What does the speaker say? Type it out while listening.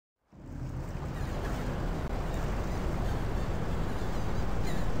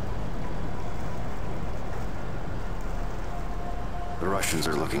Russians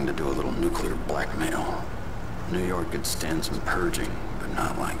are looking to do a little nuclear blackmail. New York could stand some purging, but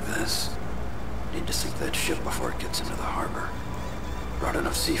not like this. Need to sink that ship before it gets into the harbor. Brought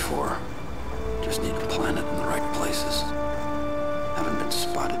enough C4. Just need to plant it in the right places. Haven't been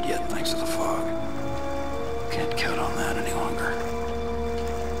spotted yet thanks to the fog. Can't count on that any longer.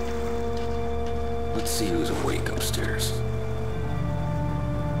 Let's see who's awake upstairs.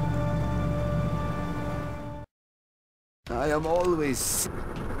 I am always...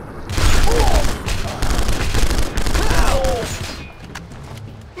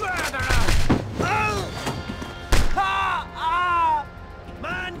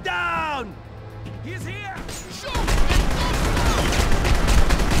 Man down! He's here!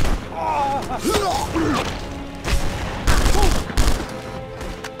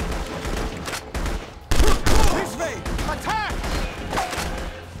 This way! Attack!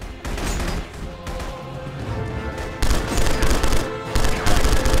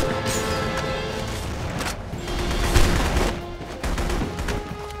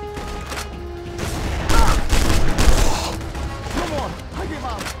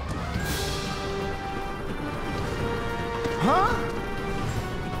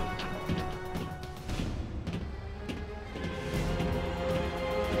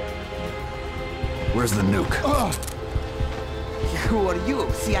 Where's the nuke? Who are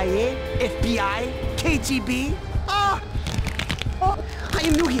you? CIA? FBI? KGB? I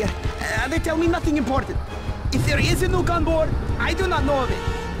am new here. They tell me nothing important. If there is a nuke on board, I do not know of it.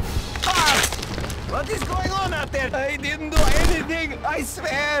 What is going on out there? I didn't do anything, I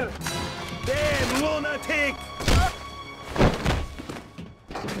swear. Damn lunatic!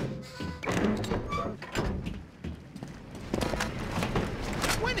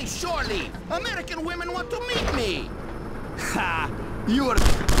 When is shore leave? American women want to meet me. Ha! You are...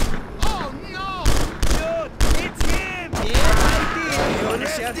 Oh no! Dude, it's him! Yeah, I did. You're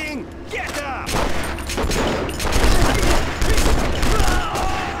resting! Get up!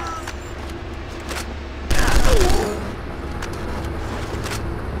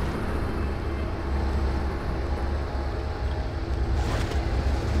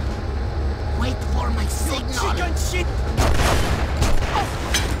 Wait for my signal. Chicken shit!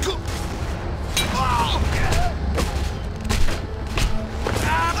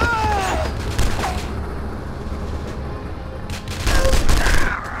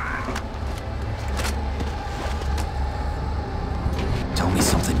 Tell me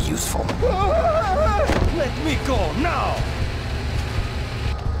something useful. Let me go now!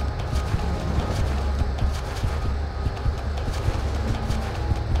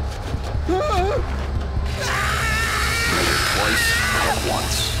 Twice at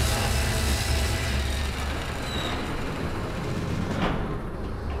once.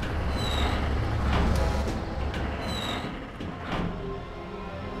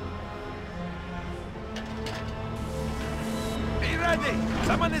 Be ready!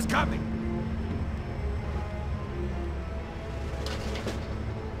 Someone is coming!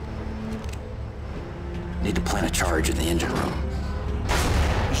 Need to plant a charge in the engine room.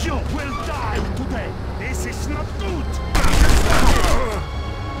 You will die today! This is not good!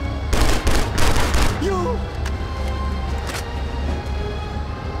 You...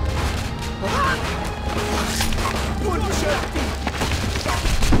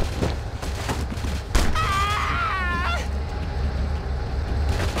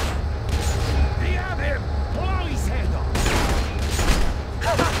 We have him! Blow his head off!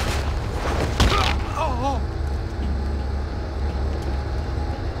 Oh!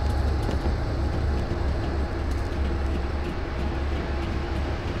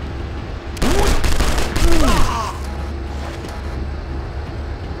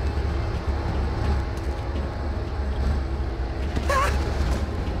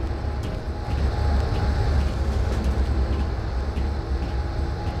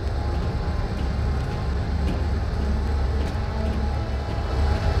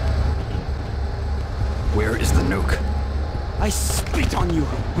 Where is the nuke? I spit on you,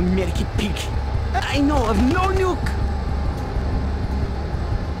 American pig. I know of no nuke.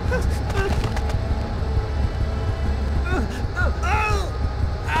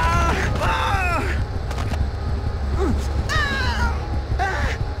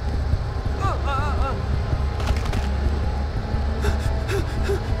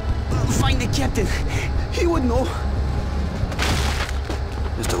 Find the captain. He would know.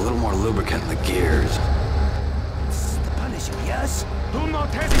 Just a little more lubricant in the gears. It's the Punisher, yes? Do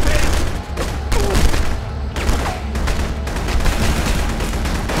not hesitate!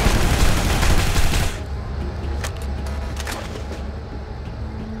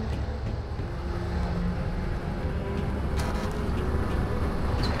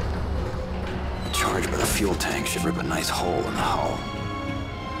 should rip a nice hole in the hull.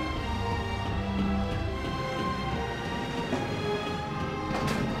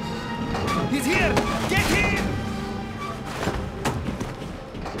 He's here! Get him!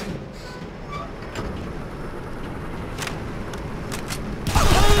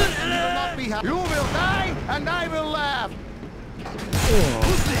 You will die, and I will laugh!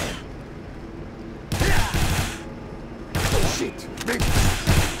 Who's there? Shit! Big...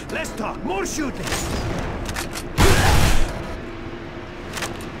 Let's talk. More shooting.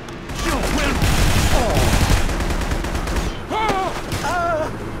 You will...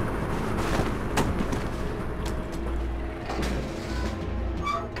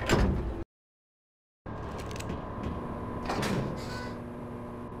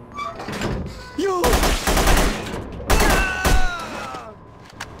 You...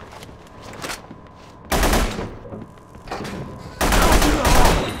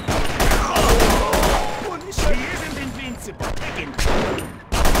 He isn't invincible. Take him.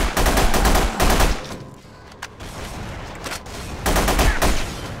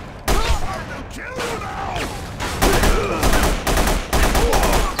 I'll kill you now.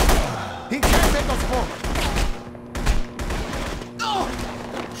 He can't take us forward!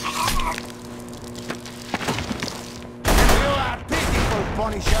 You are pitiful,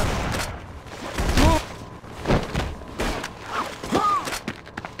 Punisher!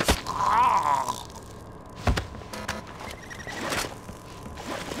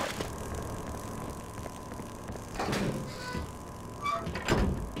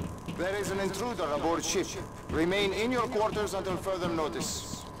 There is an intruder aboard ship. Remain in your quarters until further notice.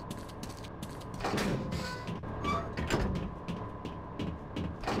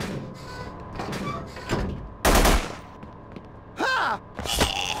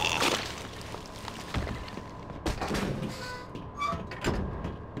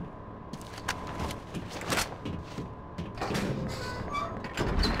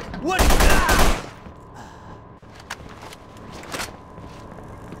 What?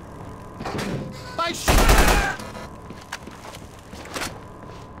 I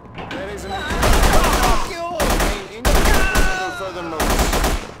There is an intruder. Remain in your quarters until further notice.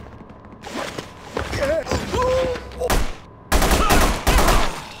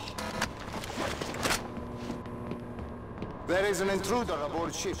 There is an intruder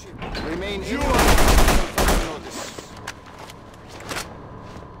aboard ship. Remain in your quarters until further notice.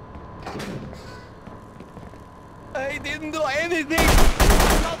 I didn't do anything!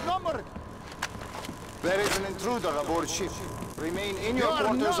 Outnumbered! There is an intruder aboard ship. Remain in your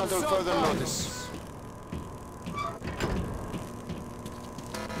quarters until further notice.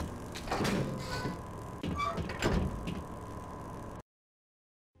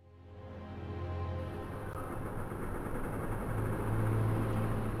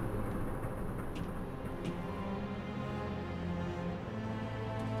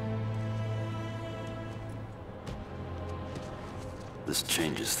 This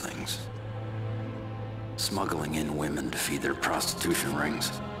changes things. Smuggling in women to feed their prostitution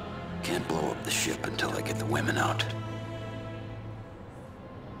rings. Can't blow up the ship until I get the women out.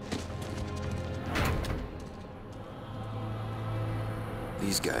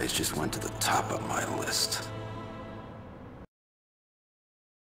 These guys just went to the top of my list.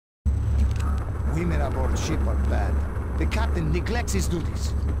 Women aboard ship are bad. The captain neglects his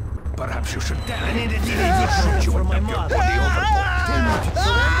duties. Perhaps you should tell I him. need a delivery shoot you for my mom. Surrender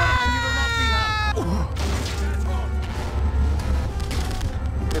and you will not be harmed.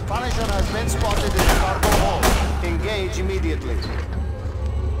 The Punisher has been spotted in the cargo hold. Engage immediately.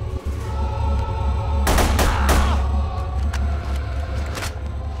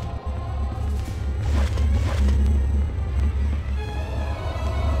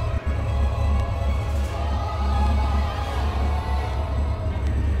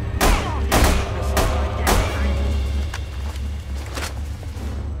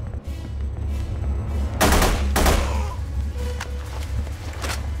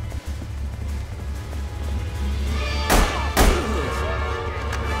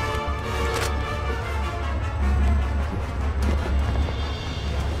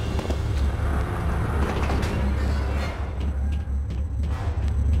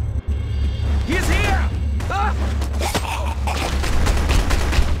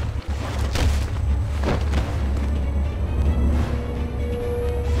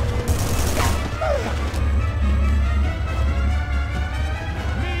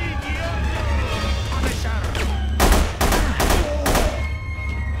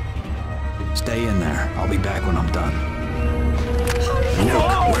 Stay in there. I'll be back when I'm done.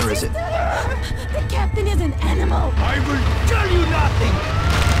 Look, where is it? The captain is an animal! I will tell you nothing!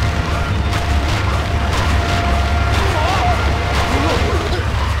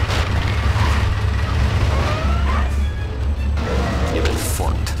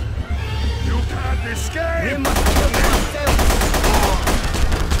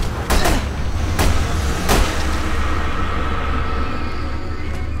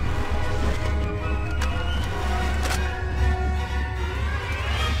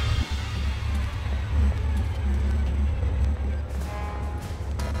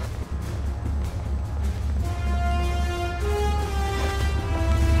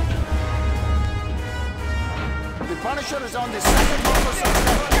 Punisher is on the second motor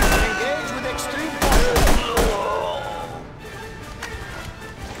suspect. Engage with extreme caution.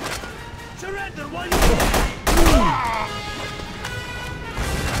 Surrender while you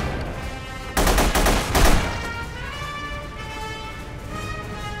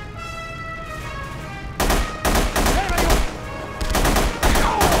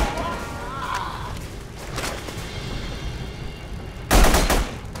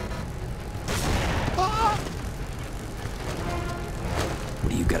What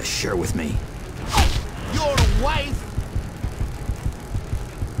do you got to share with me? Your wife?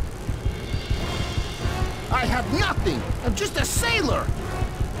 I have nothing. I'm just a sailor.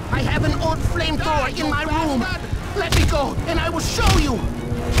 I have an old flamethrower in my room. Let me go, and I will show you.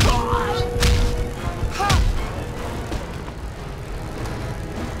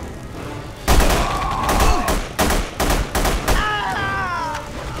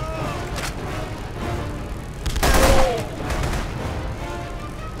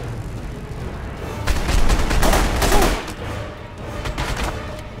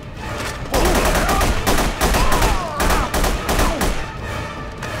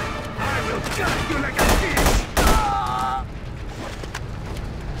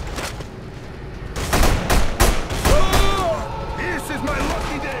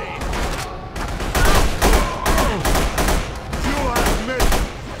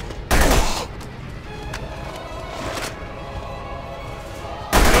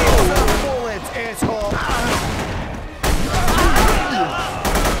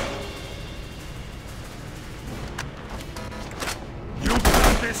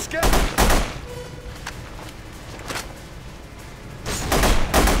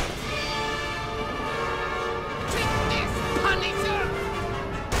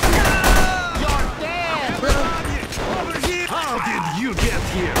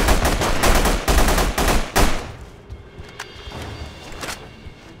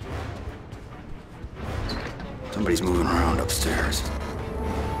 Somebody's moving around upstairs.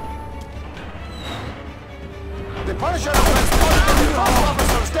 The Punisher has spotted on the first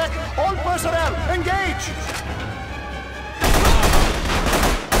officer's deck. All personnel, engage!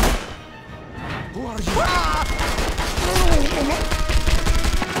 Who are you?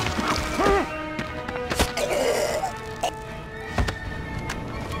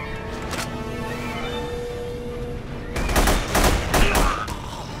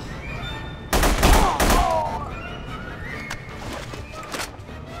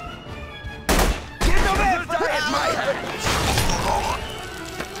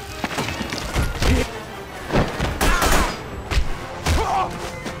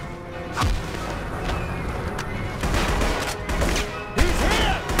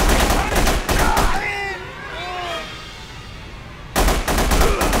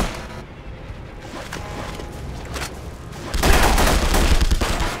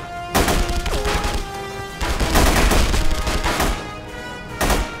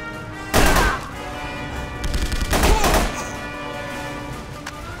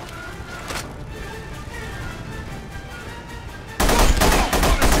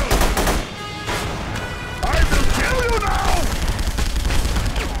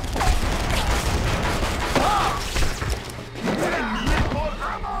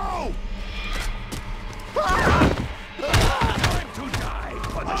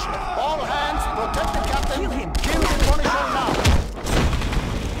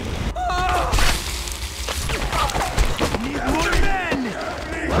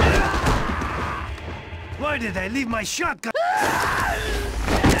 Why did I leave my shotgun?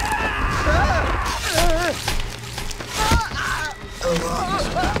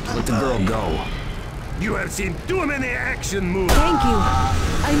 Let the girl go. You have seen too many action movies. Thank you.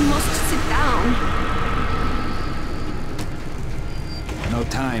 I must sit down. No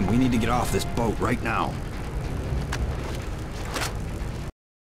time. We need to get off this boat right now.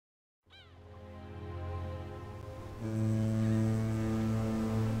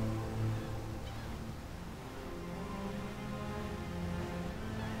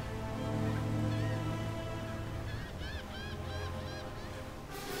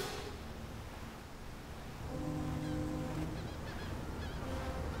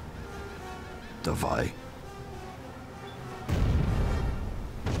 Davai.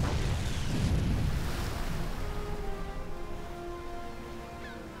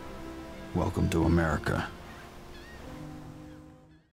 Welcome to America.